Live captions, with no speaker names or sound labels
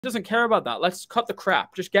doesn't care about that. Let's cut the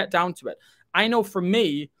crap. Just get down to it. I know for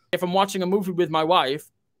me, if I'm watching a movie with my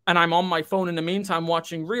wife and I'm on my phone in the meantime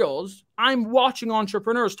watching reels, I'm watching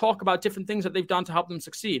entrepreneurs talk about different things that they've done to help them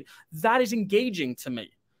succeed. That is engaging to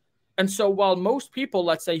me. And so while most people,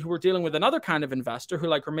 let's say, who are dealing with another kind of investor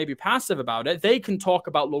who are maybe passive about it, they can talk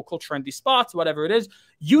about local trendy spots, whatever it is,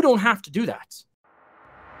 you don't have to do that.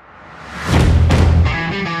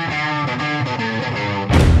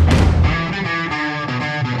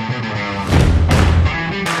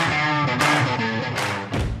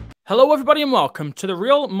 Hello, everybody, and welcome to the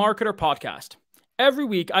Real Marketer Podcast. Every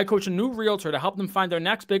week, I coach a new realtor to help them find their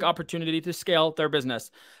next big opportunity to scale their business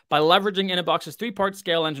by leveraging Inabox's three-part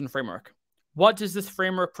scale engine framework. What does this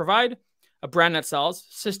framework provide? A brand that sells,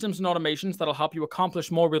 systems and automations that'll help you accomplish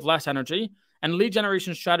more with less energy, and lead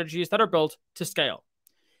generation strategies that are built to scale.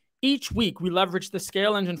 Each week, we leverage the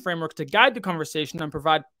scale engine framework to guide the conversation and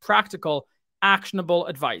provide practical, actionable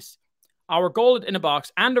advice. Our goal at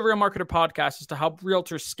Inabox and the Real Marketer Podcast is to help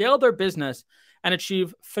realtors scale their business and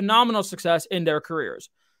achieve phenomenal success in their careers.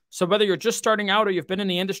 So whether you're just starting out or you've been in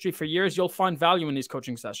the industry for years, you'll find value in these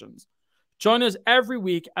coaching sessions. Join us every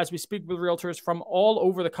week as we speak with realtors from all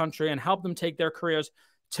over the country and help them take their careers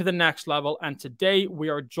to the next level. And today we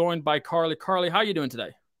are joined by Carly. Carly, how are you doing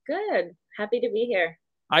today? Good. Happy to be here.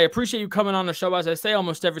 I appreciate you coming on the show. As I say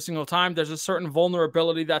almost every single time, there's a certain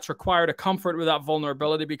vulnerability that's required, a comfort with that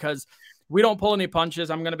vulnerability, because we don't pull any punches.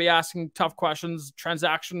 I'm going to be asking tough questions,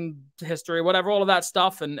 transaction history, whatever, all of that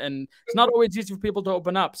stuff. And it's not always easy for people to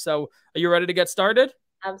open up. So are you ready to get started?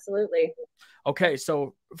 Absolutely. Okay.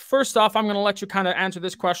 So first off, I'm going to let you kind of answer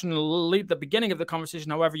this question and lead the beginning of the conversation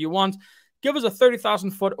however you want. Give us a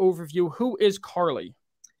 30,000 foot overview. Who is Carly?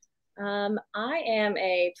 I am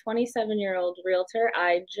a 27-year-old realtor.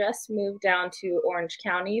 I just moved down to Orange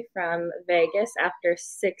County from Vegas after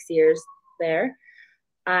 6 years there.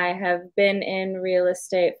 I have been in real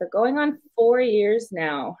estate for going on 4 years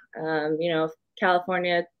now. If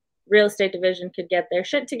California real estate division could get their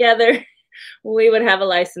shit together, we would have a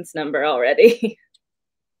license number already.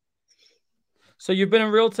 So you've been in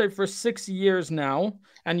real estate for 6 years now,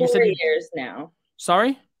 and you said 4 years now.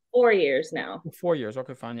 Sorry? 4 years now. 4 years.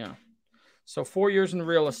 Okay, fine. Yeah. So 4 years in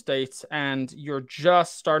real estate, and you're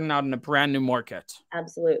just starting out in a brand new market.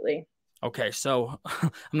 Absolutely. Okay, so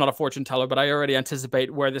I'm not a fortune teller, but I already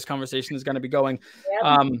anticipate where this conversation is going to be going.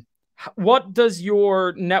 Yep. What does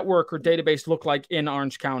your network or database look like in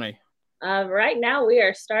Orange County? Right now, we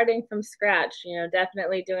are starting from scratch.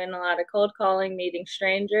 Definitely doing a lot of cold calling, meeting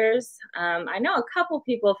strangers. I know a couple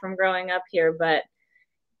people from growing up here, but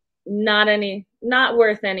not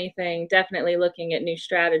worth anything. Definitely looking at new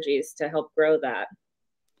strategies to help grow that.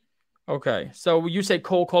 Okay, so you say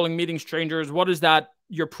cold calling, meeting strangers. What does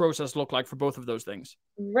your process look like for both of those things?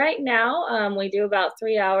 Right now, we do about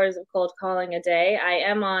 3 hours of cold calling a day. I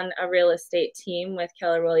am on a real estate team with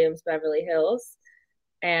Keller Williams Beverly Hills.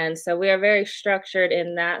 And so we are very structured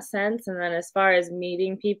in that sense. And then as far as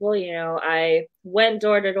meeting people, I went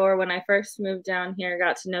door to door when I first moved down here,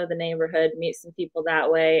 got to know the neighborhood, meet some people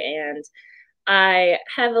that way. And I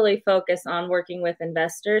heavily focus on working with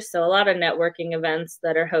investors. So a lot of networking events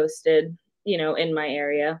that are hosted, in my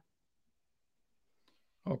area.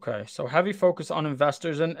 Okay. So heavy focus on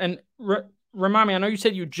investors. And remind me, I know you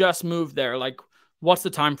said you just moved there. Like, what's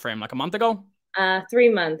the time frame? Like a month ago? 3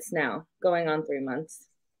 months now, going on 3 months.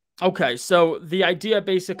 Okay, so the idea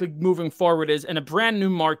basically moving forward is in a brand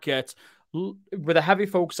new market with a heavy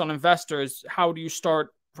focus on investors, how do you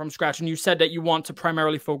start from scratch? And you said that you want to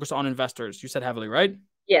primarily focus on investors. You said heavily, right?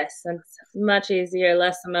 Yes, it's much easier,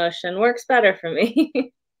 less emotion. Works better for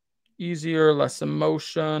me. Easier, less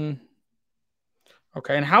emotion.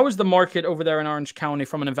 Okay, and how is the market over there in Orange County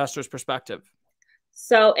from an investor's perspective?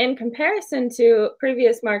 So in comparison to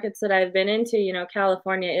previous markets that I've been into,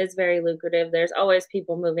 California is very lucrative. There's always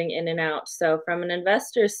people moving in and out. So from an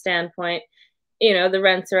investor's standpoint, the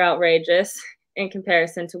rents are outrageous in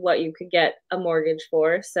comparison to what you could get a mortgage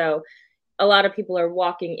for. So a lot of people are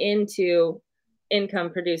walking into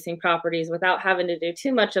income producing properties without having to do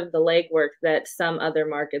too much of the legwork that some other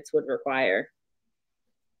markets would require.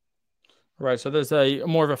 Right. So there's a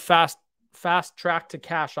more of a fast track to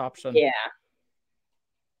cash option. Yeah.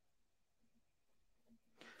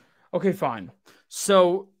 Okay, fine.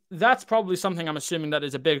 So that's probably something I'm assuming that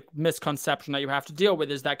is a big misconception that you have to deal with,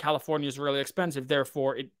 is that California is really expensive.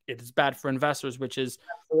 Therefore, it is bad for investors, which is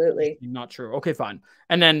absolutely not true. Okay, fine.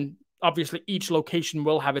 And then obviously each location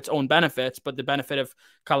will have its own benefits, but the benefit of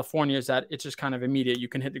California is that it's just kind of immediate. You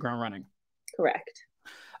can hit the ground running. Correct.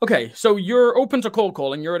 Okay, so you're open to cold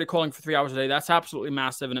calling. You're already calling for 3 hours a day. That's absolutely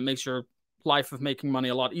massive, and it makes your life of making money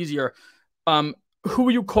a lot easier. Who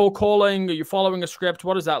are you cold calling? Are you following a script?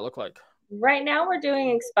 What does that look like? Right now, we're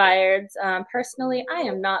doing expireds. Personally, I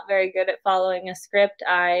am not very good at following a script.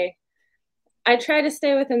 I try to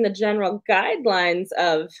stay within the general guidelines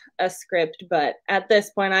of a script, but at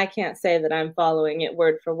this point, I can't say that I'm following it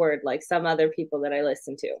word for word like some other people that I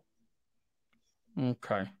listen to.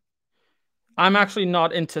 Okay. I'm actually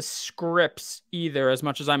not into scripts either as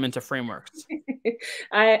much as I'm into frameworks.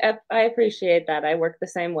 I appreciate that. I work the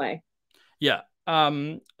same way. Yeah.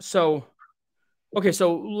 So okay,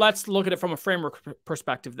 so let's look at it from a framework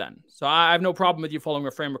perspective then. So I have no problem with you following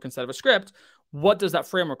a framework instead of a script. What does that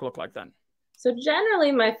framework look like then? So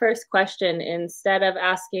generally, my first question, instead of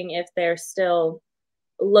asking if they're still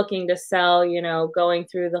looking to sell, going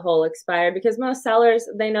through the whole expired, because most sellers,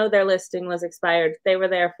 they know their listing was expired. They were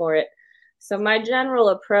there for it. So my general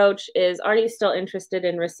approach is, are you still interested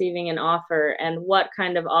in receiving an offer, and what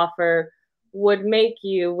kind of offer would make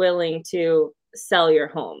you willing to sell your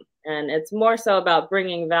home? And it's more so about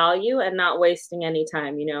bringing value and not wasting any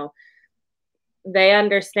time. They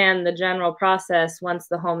understand the general process once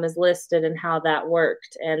the home is listed and how that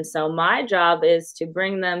worked. And so my job is to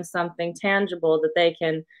bring them something tangible that they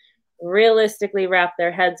can realistically wrap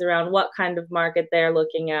their heads around what kind of market they're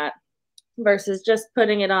looking at versus just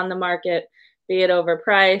putting it on the market, be it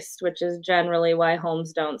overpriced, which is generally why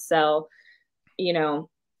homes don't sell, you know,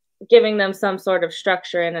 giving them some sort of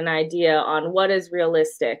structure and an idea on what is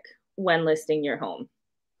realistic when listing your home.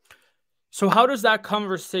 So how does that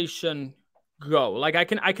conversation go? Like I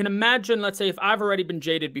can imagine, let's say if I've already been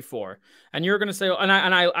jaded before and you're gonna say, and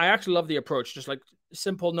I actually love the approach, just like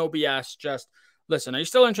simple, no BS, just listen, are you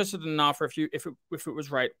still interested in an offer if it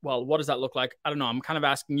was right? Well, what does that look like? I don't know. I'm kind of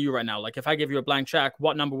asking you right now. Like if I give you a blank check,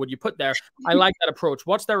 what number would you put there? I like that approach.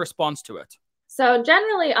 What's their response to it? So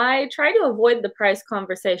generally, I try to avoid the price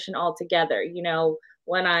conversation altogether.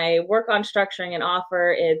 When I work on structuring an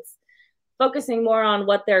offer, it's focusing more on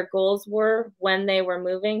what their goals were when they were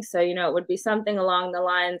moving. So, it would be something along the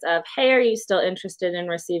lines of, hey, are you still interested in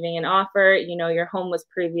receiving an offer? Your home was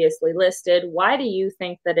previously listed. Why do you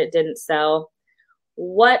think that it didn't sell?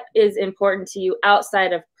 What is important to you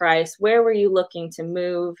outside of price? Where were you looking to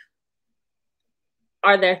move?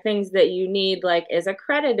 Are there things that you need? Like, is a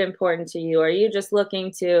credit important to you? Are you just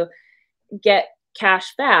looking to get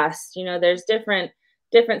cash fast? There's different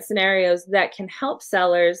scenarios that can help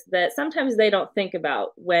sellers that sometimes they don't think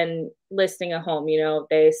about when listing a home.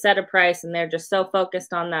 They set a price and they're just so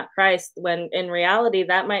focused on that price when in reality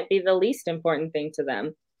that might be the least important thing to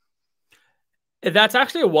them. That's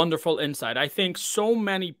actually a wonderful insight. I think so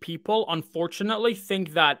many people, unfortunately,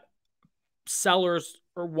 think that sellers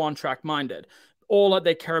are one track minded. All that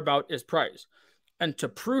they care about is price. And to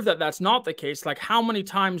prove that that's not the case, like how many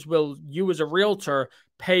times will you as a realtor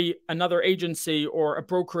pay another agency or a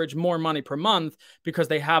brokerage more money per month because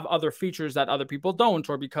they have other features that other people don't,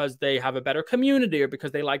 or because they have a better community, or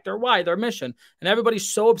because they like their why, their mission? And everybody's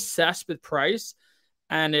so obsessed with price.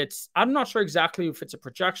 And I'm not sure exactly if it's a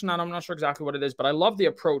projection, and I'm not sure exactly what it is, but I love the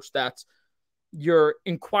approach that you're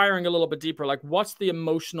inquiring a little bit deeper. Like, what's the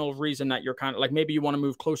emotional reason that you're kind of like, maybe you want to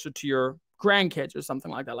move closer to your grandkids or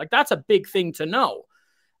something like that? Like, that's a big thing to know.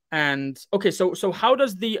 And okay, so how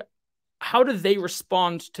do they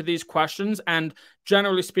respond to these questions? And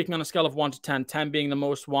generally speaking, on a scale of 1 to 10, 10 being the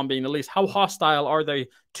most, 1 being the least, how hostile are they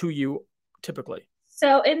to you typically?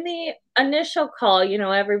 So in the initial call,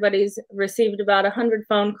 everybody's received about 100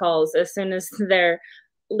 phone calls as soon as their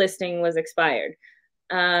listing was expired.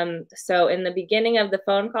 So in the beginning of the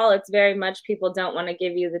phone call, it's very much people don't want to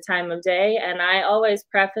give you the time of day. And I always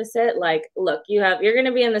preface it like, look, you're going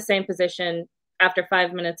to be in the same position after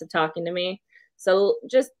 5 minutes of talking to me. So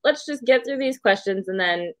let's just get through these questions. And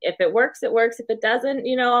then if it works, it works. If it doesn't,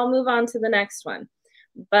 I'll move on to the next one.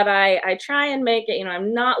 But I try and make it,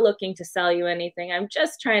 I'm not looking to sell you anything. I'm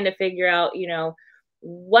just trying to figure out,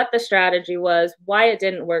 what the strategy was, why it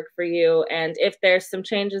didn't work for you. And if there's some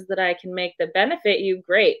changes that I can make that benefit you,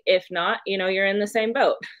 great. If not, you're in the same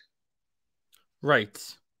boat. Right.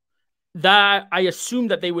 That I assume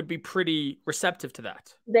that they would be pretty receptive to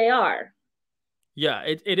that. They are. Yeah,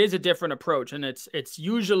 it is a different approach. And it's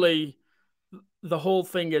usually the whole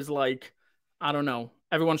thing is like, I don't know.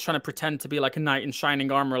 Everyone's trying to pretend to be like a knight in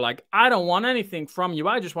shining armor. Like, I don't want anything from you.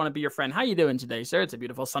 I just want to be your friend. How you doing today, sir? It's a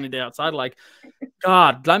beautiful sunny day outside. Like,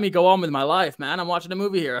 God, let me go on with my life, man. I'm watching a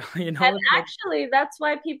movie here. And actually, that's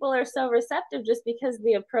why people are so receptive, just because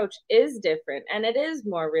the approach is different and it is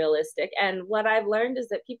more realistic. And what I've learned is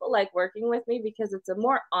that people like working with me because it's a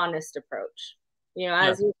more honest approach. Yeah.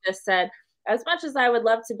 As you just said, as much as I would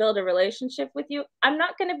love to build a relationship with you, I'm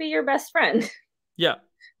not going to be your best friend. Yeah.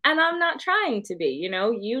 And I'm not trying to be,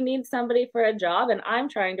 you need somebody for a job and I'm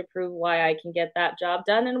trying to prove why I can get that job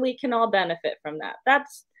done and we can all benefit from that.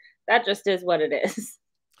 That just is what it is.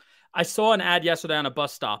 I saw an ad yesterday on a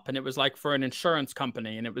bus stop, and it was like for an insurance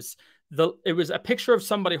company, and it was a picture of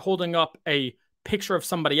somebody holding up a picture of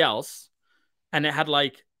somebody else, and it had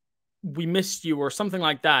like, "We missed you" or something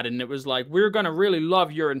like that, and it was like, "We're gonna really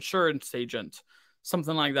love your insurance agent,"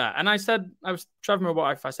 something like that. And I said, I was driving my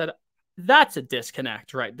wife. I said, "That's a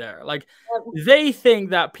disconnect right there." Like, they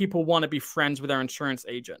think that people want to be friends with their insurance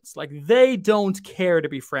agents. Like, they don't care to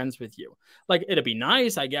be friends with you. Like, it'd be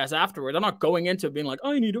nice, I guess, afterward. I'm not going into it being like,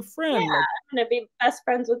 I need a Yeah, friend. Like, I'm gonna be best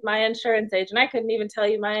friends with my insurance agent. I couldn't even tell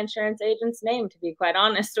you my insurance agent's name, to be quite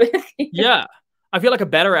honest with you. yeah. I feel like a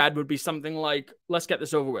better ad would be something like, let's get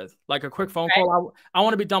this over with. Like a quick phone Right? call. I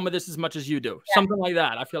want to be done with this as much as you do. Yeah. Something like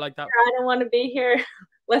that. I feel like that. I don't want to be here.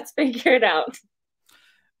 Let's figure it out.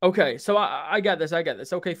 Okay. So I get this. I get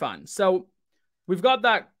this. Okay, fine. So we've got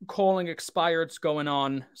that calling expireds going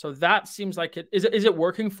on. So that seems like it is it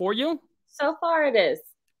working for you? So far it is.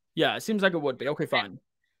 Yeah, it seems like it would be. Okay, fine.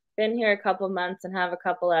 Been here a couple months and have a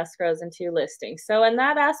couple escrows and 2 listings. So in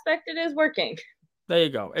that aspect, it is working. There you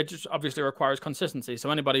go. It just obviously requires consistency.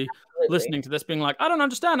 So anybody Absolutely. listening to this being like, I don't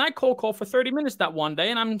understand. I cold call for 30 minutes that one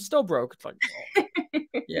day and I'm still broke. It's like, oh.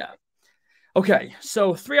 Yeah. Okay.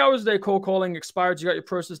 So 3 hours a day cold calling expired. You got your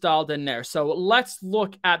process dialed in there. So let's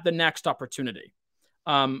look at the next opportunity.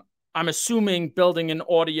 I'm assuming building an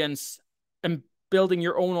audience and building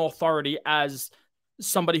your own authority as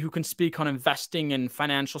somebody who can speak on investing in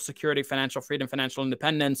financial security, financial freedom, financial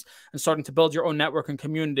independence, and starting to build your own network and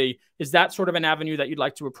community. Is that sort of an avenue that you'd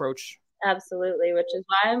like to approach? Absolutely, which is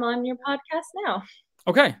why I'm on your podcast now.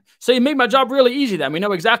 Okay. So you made my job really easy then. We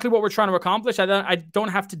know exactly what we're trying to accomplish. I don't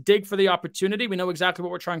have to dig for the opportunity. We know exactly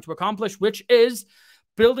what we're trying to accomplish, which is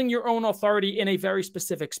building your own authority in a very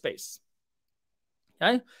specific space.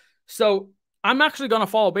 Okay. So I'm actually going to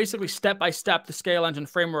follow basically step by step the scale engine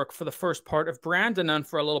framework for the first part of brand and then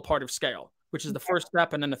for a little part of scale, which is the first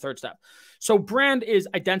step and then the third step. So brand is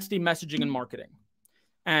identity, messaging, and marketing.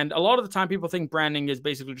 And a lot of the time people think branding is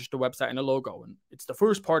basically just a website and a logo. And it's the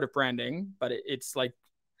first part of branding, but it's like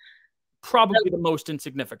probably the most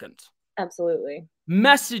insignificant. Absolutely.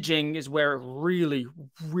 Messaging is where it really,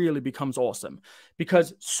 really becomes awesome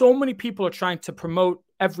because so many people are trying to promote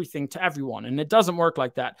everything to everyone, and it doesn't work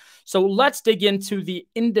like that. So let's dig into the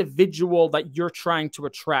individual that you're trying to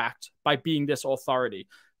attract by being this authority.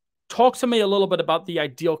 Talk to me a little bit about the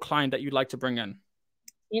ideal client that you'd like to bring in.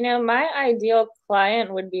 My ideal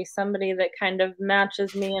client would be somebody that kind of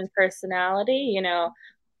matches me in personality.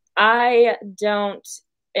 I don't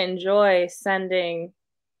enjoy sending.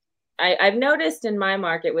 I've noticed in my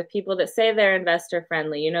market with people that say they're investor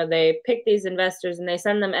friendly, they pick these investors and they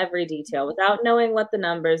send them every detail without knowing what the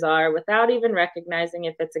numbers are, without even recognizing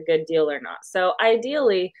if it's a good deal or not. So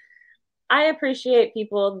ideally, I appreciate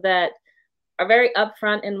people that are very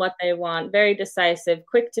upfront in what they want, very decisive,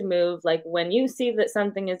 quick to move. Like when you see that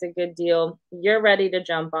something is a good deal, you're ready to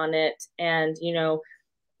jump on it. And,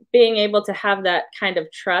 being able to have that kind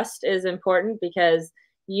of trust is important because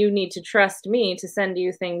you need to trust me to send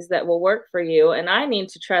you things that will work for you. And I need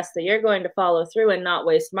to trust that you're going to follow through and not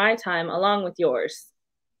waste my time along with yours.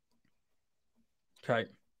 Okay.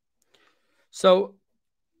 So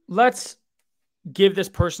let's give this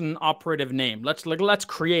person an operative name. Let's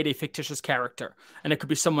create a fictitious character. And it could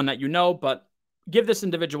be someone that you know, but give this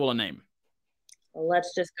individual a name. Well,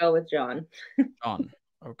 let's just go with John. John.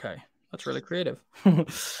 Okay. That's really creative.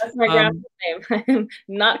 That's my grandpa's name. I'm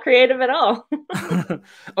not creative at all.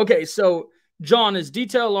 Okay, so John is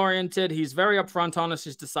detail-oriented. He's very upfront, honest,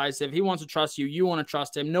 he's decisive. He wants to trust you. You want to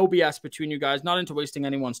trust him. No BS between you guys. Not into wasting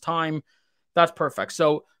anyone's time. That's perfect.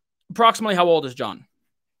 So approximately how old is John?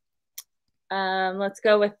 Let's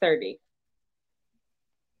go with 30.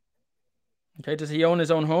 Okay, does he own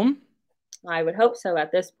his own home? I would hope so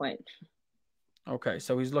at this point. Okay,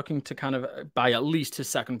 so he's looking to kind of buy at least his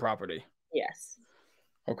second property. Yes.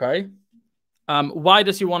 Okay. Why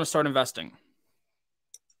does he want to start investing?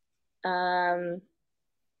 That's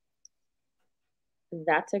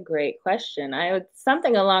a great question. I would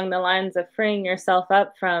something along the lines of freeing yourself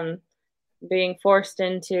up from being forced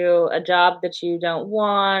into a job that you don't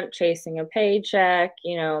want, chasing a paycheck,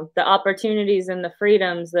 the opportunities and the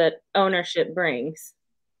freedoms that ownership brings.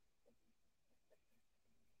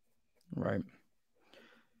 Right.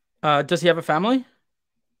 Does he have a family?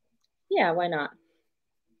 Yeah, why not?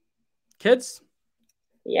 Kids?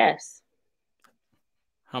 Yes.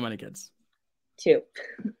 How many kids? 2.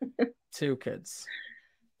 2 kids.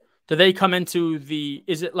 Do they come into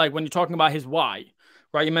is it like when you're talking about his why?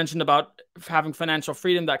 right? You mentioned about having financial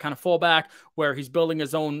freedom, that kind of fallback where he's building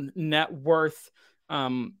his own net worth.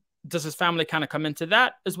 Does his family kind of come into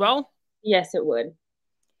that as well? Yes, it would.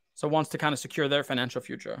 So wants to kind of secure their financial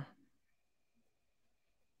future.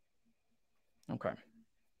 Okay.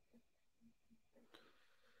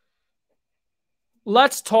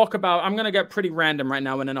 Let's talk about, I'm going to get pretty random right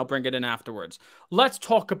now and then I'll bring it in afterwards. Let's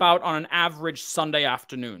talk about on an average Sunday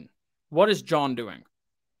afternoon. What is John doing?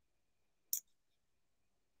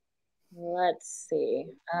 Let's see.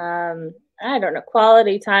 I don't know.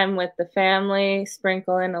 Quality time with the family,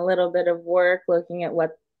 sprinkle in a little bit of work, looking at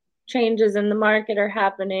what changes in the market are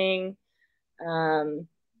happening.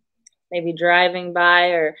 Maybe driving by,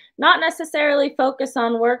 or not necessarily focus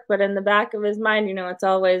on work, but in the back of his mind, it's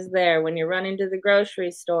always there. When you're running to the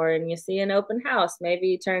grocery store and you see an open house, maybe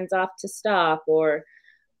he turns off to stop, or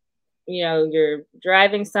you're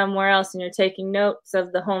driving somewhere else and you're taking notes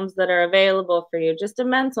of the homes that are available for you. Just a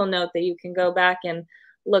mental note that you can go back and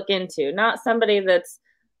look into. Not somebody that's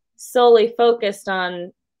solely focused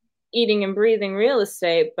on eating and breathing real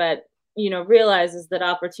estate, but realizes that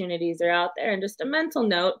opportunities are out there, and just a mental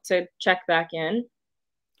note to check back in.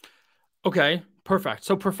 Okay, perfect.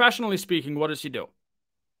 So professionally speaking, what does he do?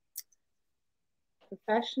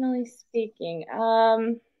 Professionally speaking,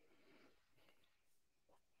 I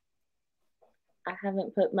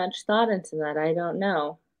haven't put much thought into that. I don't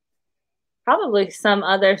know. Probably some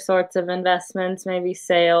other sorts of investments, maybe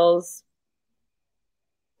sales.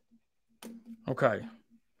 Okay.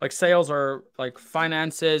 Like sales or like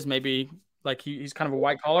finances, maybe like he's kind of a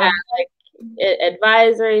white collar. Yeah, like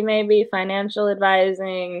advisory, maybe financial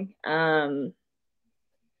advising.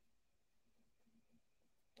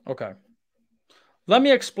 Okay. Let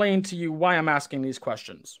me explain to you why I'm asking these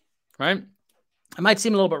questions, right? It might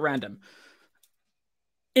seem a little bit random.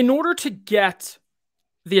 In order to get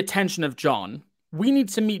the attention of John, we need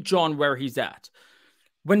to meet John where he's at.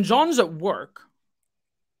 When John's at work,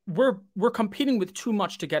 we're competing with too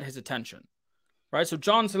much to get his attention, right? So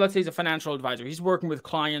John, so let's say he's a financial advisor. He's working with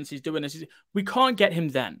clients. He's doing this. We can't get him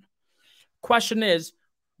then. Question is,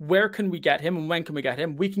 where can we get him and when can we get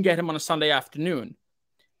him? We can get him on a Sunday afternoon.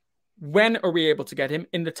 When are we able to get him?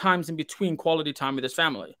 In the times in between quality time with his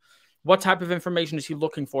family. What type of information is he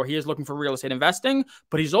looking for? He is looking for real estate investing,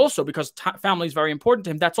 but he's also, because family is very important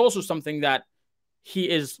to him, that's also something that he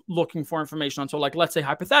is looking for information on. So like, let's say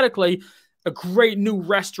hypothetically, a great new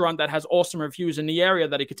restaurant that has awesome reviews in the area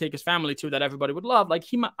that he could take his family to that everybody would love. Like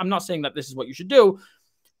I'm not saying that this is what you should do,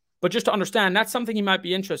 but just to understand, that's something he might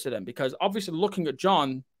be interested in, because obviously looking at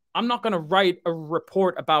John, I'm not going to write a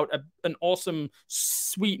report about an awesome,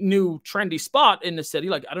 sweet, new, trendy spot in the city.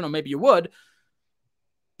 Like, I don't know, maybe you would.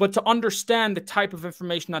 But to understand the type of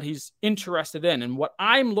information that he's interested in, and what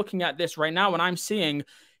I'm looking at this right now and I'm seeing,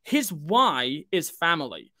 his why is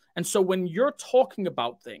family. And so when you're talking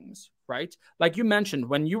about things, right, like you mentioned,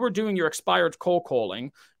 when you were doing your expired cold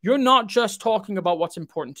calling, you're not just talking about what's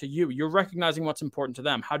important to you. You're recognizing what's important to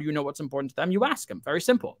them. How do you know what's important to them? You ask them. Very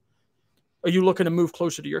simple. Are you looking to move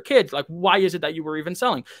closer to your kids? Like, why is it that you were even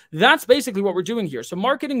selling? That's basically what we're doing here. So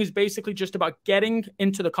marketing is basically just about getting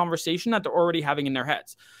into the conversation that they're already having in their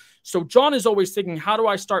heads. So John is always thinking, how do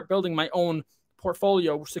I start building my own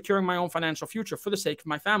portfolio, securing my own financial future for the sake of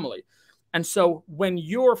my family? And so when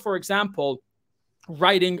you're, for example,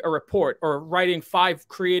 writing a report or writing 5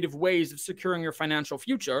 creative ways of securing your financial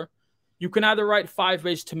future, you can either write 5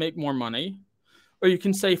 ways to make more money, or you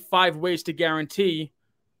can say 5 ways to guarantee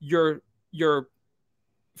your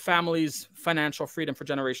family's financial freedom for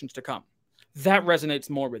generations to come. That resonates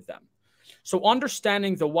more with them. So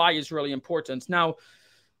understanding the why is really important. Now,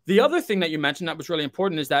 the other thing that you mentioned that was really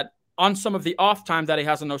important is that on some of the off time that he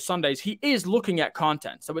has on those Sundays, he is looking at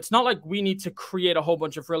content. So it's not like we need to create a whole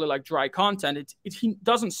bunch of really like dry content. He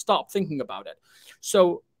doesn't stop thinking about it.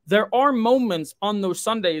 So there are moments on those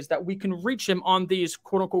Sundays that we can reach him on these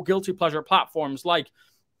quote unquote guilty pleasure platforms like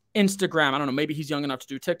Instagram. I don't know. Maybe he's young enough to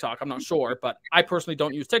do TikTok. I'm not sure, but I personally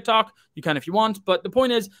don't use TikTok. You can if you want. But the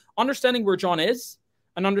point is understanding where John is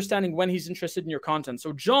and understanding when he's interested in your content.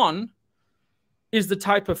 So John is the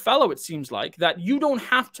type of fellow, it seems like, that you don't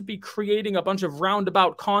have to be creating a bunch of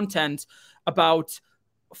roundabout content about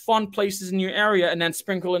fun places in your area and then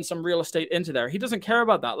sprinkle in some real estate into there. He doesn't care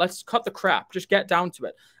about that. Let's cut the crap. Just get down to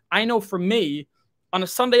it. I know for me, on a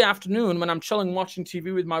Sunday afternoon when I'm chilling watching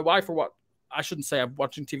TV with my wife, or what, I shouldn't say I'm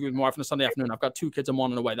watching TV with my wife on a Sunday afternoon. I've got 2 kids and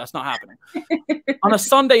 1 on the way. That's not happening. On a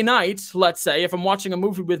Sunday night, let's say, if I'm watching a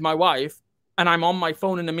movie with my wife and I'm on my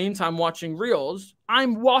phone in the meantime watching reels,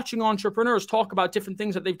 I'm watching entrepreneurs talk about different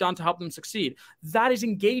things that they've done to help them succeed. That is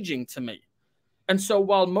engaging to me. And so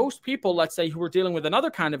while most people, let's say, who are dealing with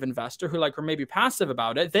another kind of investor who like are maybe passive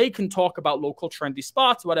about it, they can talk about local trendy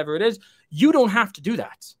spots, whatever it is. You don't have to do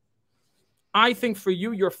that. I think for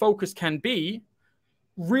you, your focus can be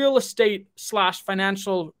real estate /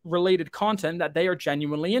 financial related content that they are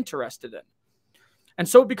genuinely interested in. And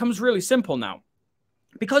so it becomes really simple now.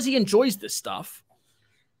 Because he enjoys this stuff,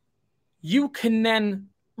 you can then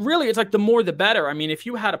really, it's like the more the better. I mean, if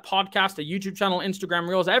you had a podcast, a YouTube channel, Instagram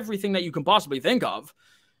Reels, everything that you can possibly think of,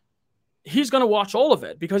 he's going to watch all of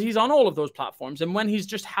it because he's on all of those platforms. And when he's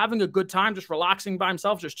just having a good time, just relaxing by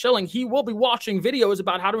himself, just chilling, he will be watching videos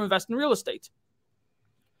about how to invest in real estate.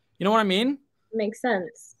 You know what I mean? Makes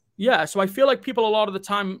sense. Yeah. So I feel like people a lot of the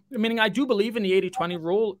time, meaning I do believe in the 80-20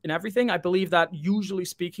 rule in everything. I believe that usually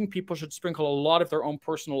speaking, people should sprinkle a lot of their own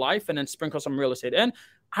personal life and then sprinkle some real estate in.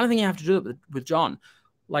 I don't think you have to do it with John.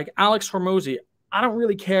 Like Alex Hormozi, I don't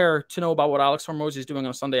really care to know about what Alex Hormozi is doing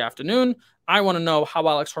on a Sunday afternoon. I want to know how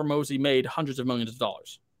Alex Hormozi made hundreds of millions of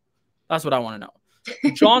dollars. That's what I want to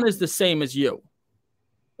know. John is the same as you.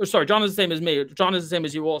 Or sorry, John is the same as me. John is the same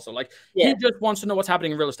as you also. Like he just wants to know what's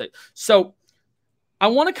happening in real estate. So I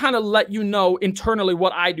want to kind of let you know internally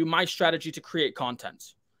what I do, my strategy to create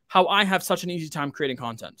content, how I have such an easy time creating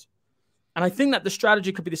content. And I think that the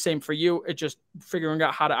strategy could be the same for you. It's just figuring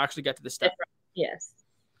out how to actually get to this step. Yes.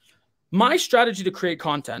 My strategy to create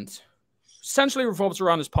content essentially revolves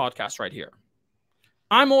around this podcast right here.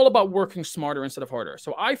 I'm all about working smarter instead of harder.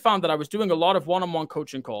 So I found that I was doing a lot of one-on-one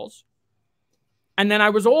coaching calls. And then I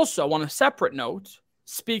was also, on a separate note,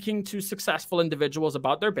 speaking to successful individuals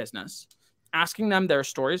about their business, asking them their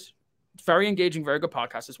stories. It's very engaging, very good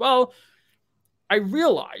podcast as well. I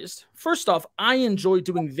realized, first off, I enjoy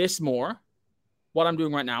doing this more, what I'm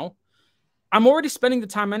doing right now. I'm already spending the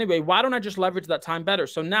time anyway. Why don't I just leverage that time better?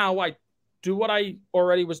 So now I do what I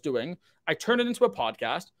already was doing. I turn it into a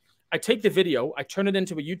podcast. I take the video. I turn it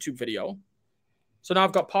into a YouTube video. So now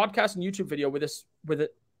I've got podcast and YouTube video with a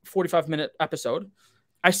 45-minute episode.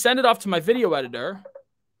 I send it off to my video editor,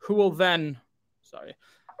 who will then,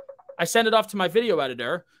 I send it off to my video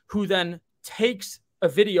editor, who then takes a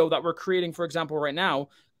video that we're creating, for example, right now,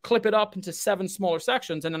 clip it up into 7 smaller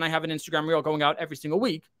sections, and then I have an Instagram reel going out every single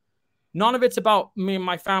week. None of it's about me and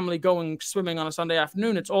my family going swimming on a Sunday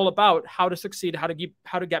afternoon. It's all about how to succeed, how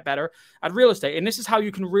to get better at real estate. And this is how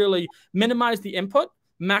you can really minimize the input,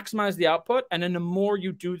 maximize the output. And then the more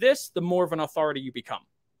you do this, the more of an authority you become.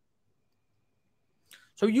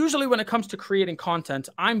 So usually when it comes to creating content,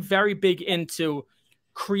 I'm very big into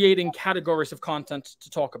creating categories of content to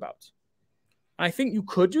talk about. I think you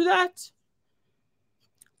could do that.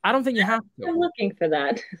 I don't think you have to. I'm looking for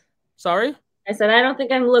that. Sorry? I said, I don't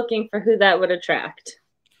think I'm looking for who that would attract.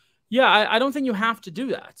 Yeah, I don't think you have to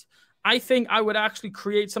do that. I think I would actually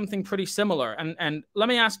create something pretty similar. And let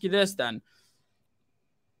me ask you this then.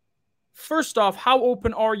 First off, how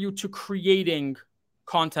open are you to creating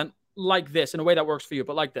content like this in a way that works for you,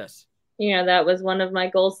 but like this? You know, that was one of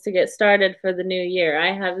my goals to get started for the new year.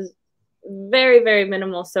 I have very, very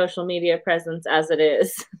minimal social media presence as it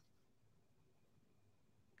is.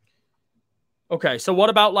 Okay, so what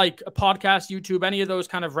about like a podcast, YouTube, any of those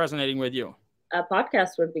kind of resonating with you? A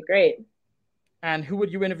podcast would be great. And who would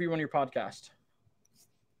you interview on your podcast?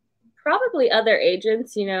 Probably other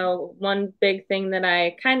agents. You know, one big thing that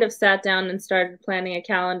I kind of sat down and started planning a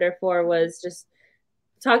calendar for was just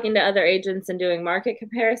talking to other agents and doing market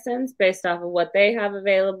comparisons based off of what they have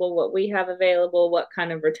available, what we have available, what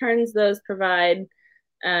kind of returns those provide.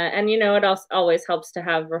 And, you know, it also always helps to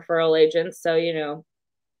have referral agents. So, you know,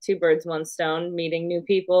 2 birds, 1 stone, meeting new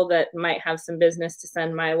people that might have some business to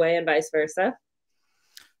send my way and vice versa.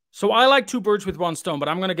 So I like 2 birds with 1 stone, but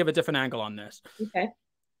I'm going to give a different angle on this. Okay.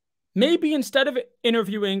 Maybe instead of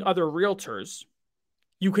interviewing other realtors,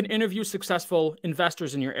 you can interview successful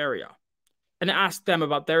investors in your area and ask them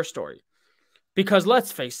about their story. Because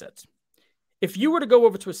let's face it, if you were to go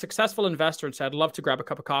over to a successful investor and say, I'd love to grab a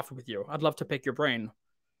cup of coffee with you, I'd love to pick your brain.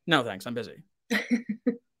 No, thanks, I'm busy.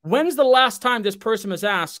 When's the last time this person was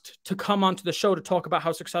asked to come onto the show to talk about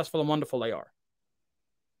how successful and wonderful they are?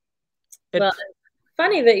 Well,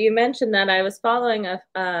 funny that you mentioned that. I was following it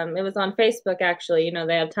was on Facebook, actually. You know,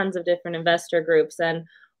 they have tons of different investor groups, and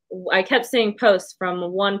I kept seeing posts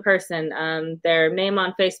from one person. Their name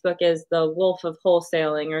on Facebook is the Wolf of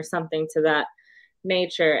Wholesaling or something to that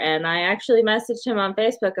nature. And I actually messaged him on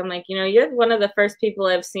Facebook. I'm like, you know, you're one of the first people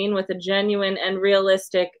I've seen with a genuine and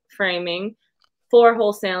realistic framing for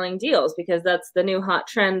wholesaling deals, because that's the new hot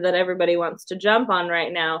trend that everybody wants to jump on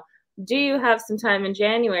right now. Do you have some time in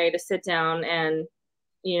January to sit down and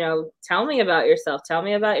tell me about yourself, tell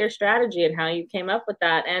me about your strategy and how you came up with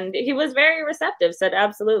that. And he was very receptive, said,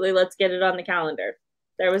 absolutely, let's get it on the calendar.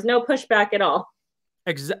 There was no pushback at all.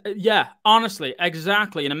 Yeah, honestly,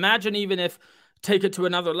 exactly. And imagine even if take it to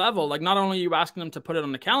another level, like not only are you asking them to put it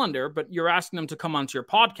on the calendar, but you're asking them to come onto your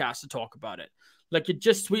podcast to talk about it. Like it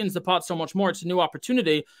just sweetens the pot so much more. It's a new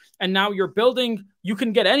opportunity. And now you're building, you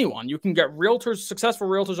can get anyone. You can get realtors, successful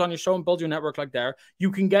realtors on your show and build your network like there.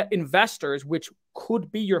 You can get investors, which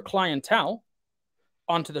could be your clientele,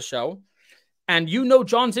 onto the show. And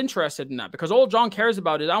John's interested in that because all John cares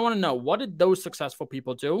about is, I want to know, what did those successful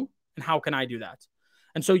people do and how can I do that?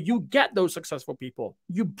 And so you get those successful people.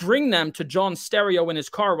 You bring them to John's stereo in his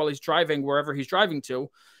car while he's driving wherever he's driving to.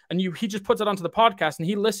 And he just puts it onto the podcast and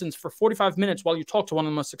he listens for 45 minutes while you talk to one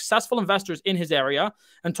of the most successful investors in his area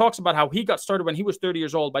and talks about how he got started when he was 30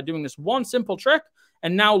 years old by doing this one simple trick.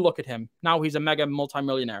 And now look at him. Now he's a mega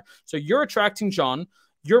multimillionaire. So you're attracting John.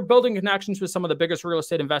 You're building connections with some of the biggest real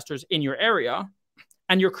estate investors in your area.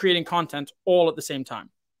 And you're creating content all at the same time.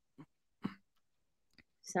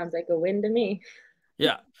 Sounds like a win to me.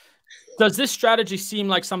 Yeah. Does this strategy seem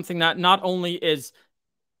like something that not only is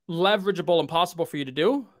leverageable and possible for you to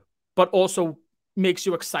do, but also makes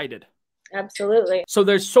you excited? Absolutely. So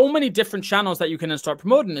there's so many different channels that you can start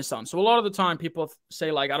promoting this on. So a lot of the time people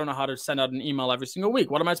say like, I don't know how to send out an email every single week.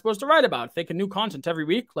 What am I supposed to write about? Think of new content every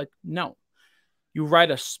week? Like, no. You write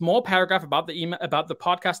a small paragraph about the email, about the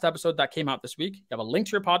podcast episode that came out this week. You have a link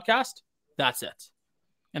to your podcast. That's it.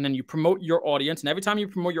 And then you promote your audience. And every time you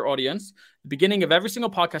promote your audience, the beginning of every single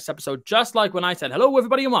podcast episode, just like when I said, hello,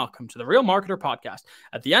 everybody, and welcome to the Real Marketer Podcast.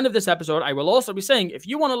 At the end of this episode, I will also be saying, if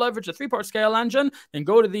you want to leverage a 3-part scale engine, then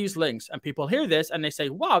go to these links. And people hear this and they say,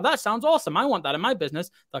 wow, that sounds awesome. I want that in my business.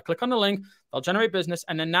 They'll click on the link, they'll generate business.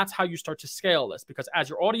 And then that's how you start to scale this, because as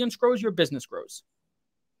your audience grows, your business grows.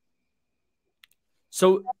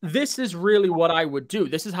 So this is really what I would do.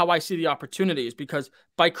 This is how I see the opportunities, because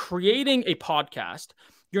by creating a podcast,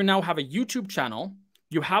 you now have a YouTube channel,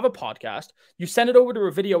 you have a podcast, you send it over to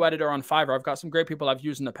a video editor on Fiverr. I've got some great people I've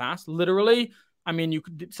used in the past. Literally, I mean,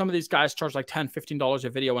 some of these guys charge like $10, $15 a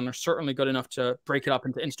video, and they're certainly good enough to break it up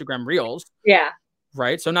into Instagram Reels. Yeah.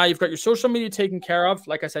 Right. So now you've got your social media taken care of.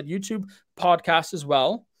 Like I said, YouTube, podcast as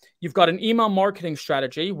well. You've got an email marketing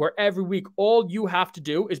strategy where every week, all you have to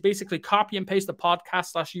do is basically copy and paste the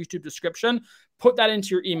podcast/YouTube description, put that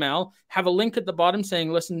into your email, have a link at the bottom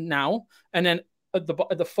saying, listen now. And then at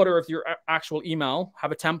the footer of your actual email,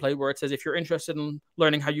 have a template where it says, if you're interested in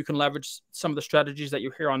learning how you can leverage some of the strategies that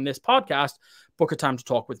you hear on this podcast, book a time to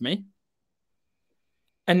talk with me.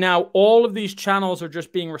 And now all of these channels are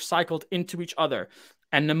just being recycled into each other.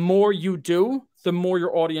 And the more you do, the more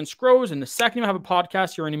your audience grows. And the second you have a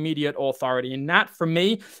podcast, you're an immediate authority. And that, for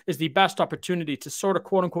me, is the best opportunity to sort of,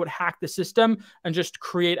 quote unquote, hack the system and just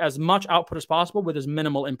create as much output as possible with as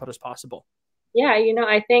minimal input as possible. Yeah,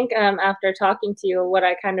 I think after talking to you, what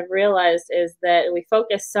I kind of realized is that we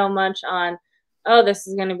focus so much on, oh, this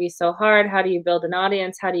is going to be so hard. How do you build an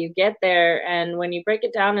audience? How do you get there? And when you break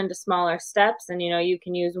it down into smaller steps and, you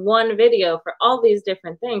can use one video for all these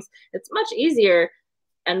different things, it's much easier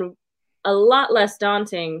and a lot less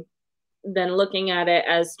daunting than looking at it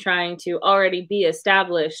as trying to already be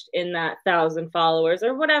established in that 1,000 followers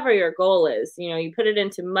or whatever your goal is. You put it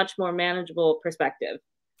into much more manageable perspective.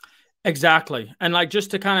 Exactly. And like, just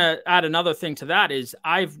to kind of add another thing to that is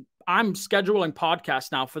I'm scheduling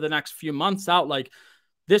podcasts now for the next few months out. Like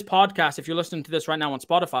this podcast, if you're listening to this right now on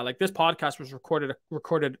Spotify, like this podcast was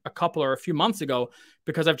recorded a couple or a few months ago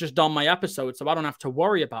because I've just done my episode. So I don't have to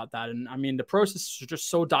worry about that. And I mean, the process is just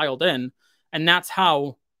so dialed in, and that's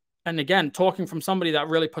how, and again, talking from somebody that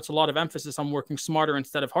really puts a lot of emphasis on working smarter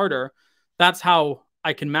instead of harder, that's how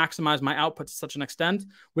I can maximize my output to such an extent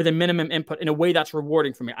with a minimum input in a way that's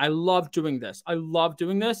rewarding for me. I love doing this. I love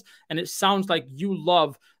doing this. And it sounds like you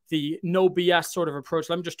love the no BS sort of approach.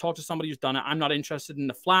 Let me just talk to somebody who's done it. I'm not interested in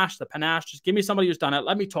the flash, the panache. Just give me somebody who's done it.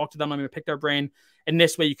 Let me talk to them. I'm going to pick their brain. And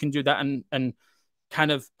this way you can do that and kind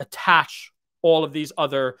of attach all of these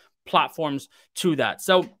other platforms to that.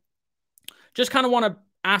 So just kind of want to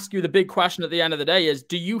ask you the big question at the end of the day is,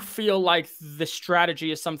 do you feel like the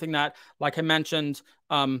strategy is something that, like I mentioned,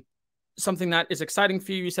 something that is exciting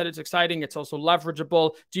for you? You said it's exciting. It's also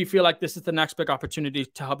leverageable. Do you feel like this is the next big opportunity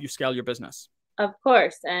to help you scale your business? Of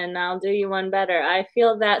course. And I'll do you one better. I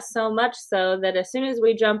feel that so much so that as soon as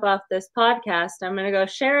we jump off this podcast, I'm going to go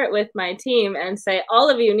share it with my team and say,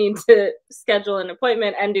 all of you need to schedule an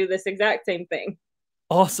appointment and do this exact same thing.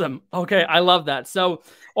 Awesome. Okay, I love that. So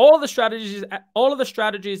all of the strategies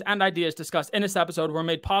and ideas discussed in this episode were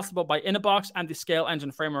made possible by Inabox and the Scale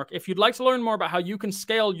Engine framework. If you'd like to learn more about how you can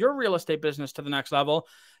scale your real estate business to the next level,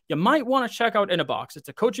 you might want to check out Inabox. It's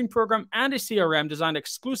a coaching program and a CRM designed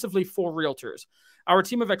exclusively for realtors. Our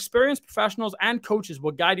team of experienced professionals and coaches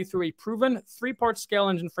will guide you through a proven 3-part Scale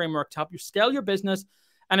Engine framework to help you scale your business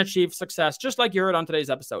and achieve success, just like you heard on today's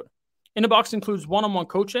episode. Inabox includes one-on-one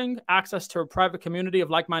coaching, access to a private community of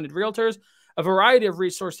like-minded realtors, a variety of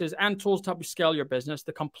resources and tools to help you scale your business,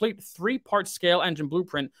 the complete 3-part Scale Engine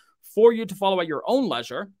blueprint for you to follow at your own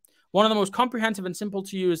leisure, one of the most comprehensive and simple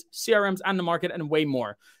to use CRMs and the market, and way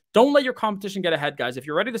more. Don't let your competition get ahead, guys. If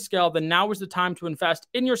you're ready to scale, then now is the time to invest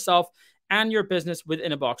in yourself and your business with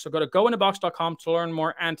Inabox. So go to goinabox.com to learn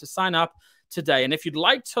more and to sign up today. And if you'd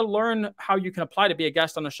like to learn how you can apply to be a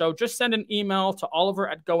guest on the show, just send an email to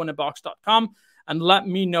oliver@goinabox.com and let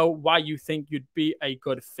me know why you think you'd be a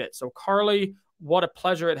good fit. So Carly, what a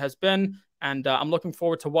pleasure it has been. And I'm looking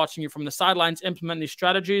forward to watching you from the sidelines implement these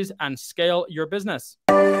strategies and scale your business.